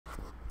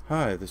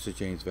Hi, this is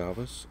James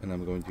Valvis, and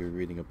I'm going to be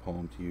reading a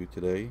poem to you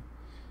today.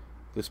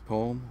 This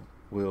poem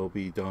will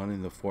be done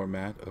in the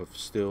format of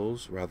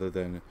stills rather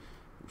than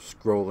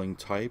scrolling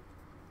type,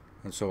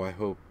 and so I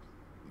hope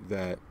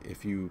that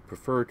if you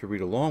prefer to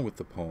read along with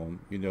the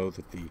poem, you know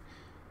that the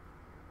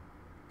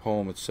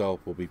poem itself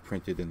will be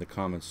printed in the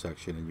comments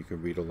section and you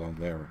can read along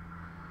there.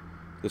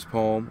 This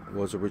poem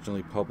was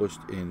originally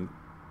published in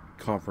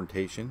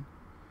Confrontation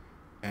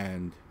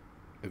and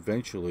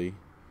eventually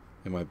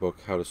in my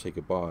book How to Say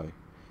Goodbye,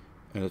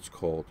 and it's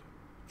called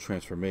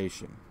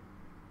Transformation.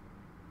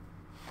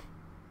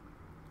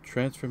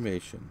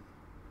 Transformation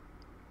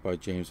by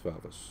James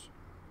Valvis.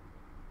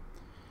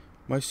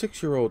 My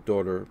 6-year-old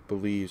daughter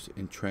believes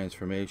in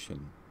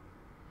transformation.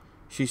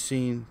 She's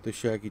seen the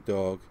Shaggy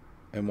Dog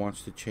and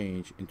wants to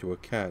change into a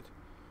cat,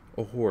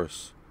 a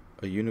horse,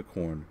 a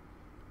unicorn,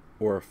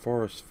 or a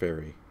forest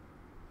fairy.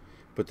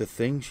 But the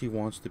thing she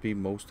wants to be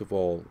most of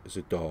all is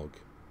a dog.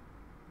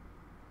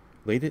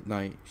 Late at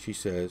night, she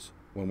says,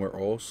 when we're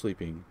all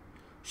sleeping,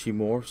 she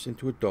morphs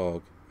into a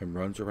dog and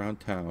runs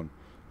around town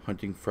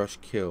hunting fresh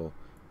kill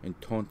and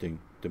taunting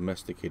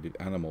domesticated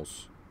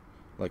animals,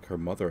 like her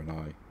mother and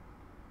I.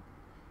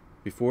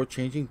 Before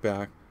changing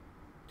back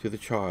to the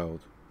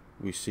child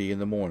we see in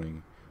the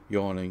morning,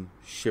 yawning,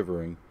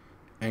 shivering,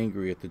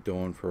 angry at the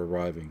dawn for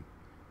arriving.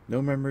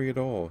 No memory at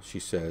all, she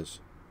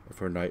says, of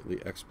her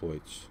nightly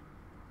exploits.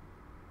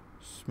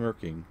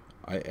 Smirking,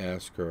 I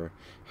ask her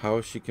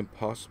how she can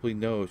possibly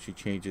know she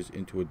changes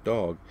into a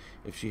dog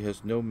if she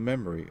has no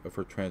memory of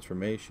her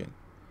transformation.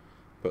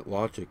 But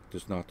logic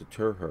does not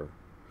deter her,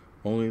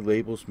 only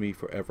labels me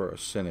forever a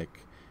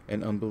cynic,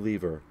 an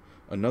unbeliever,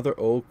 another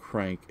old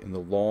crank in the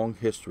long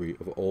history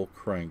of old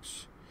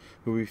cranks,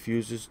 who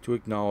refuses to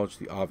acknowledge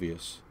the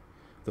obvious,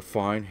 the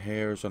fine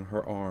hairs on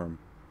her arm,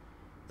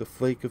 the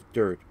flake of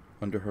dirt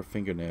under her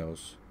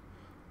fingernails.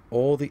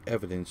 All the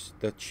evidence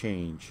that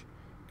change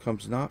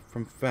comes not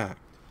from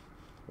fact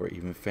or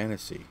even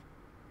fantasy,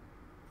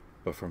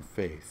 but from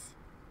faith.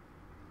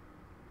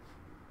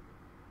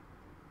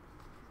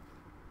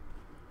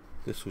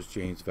 This was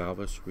James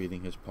Valvis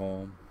reading his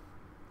poem,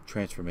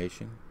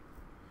 Transformation.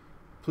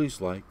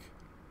 Please like,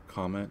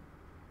 comment,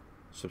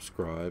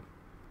 subscribe,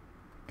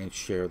 and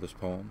share this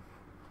poem.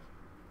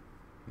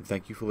 And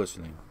thank you for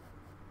listening.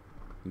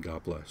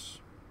 God bless.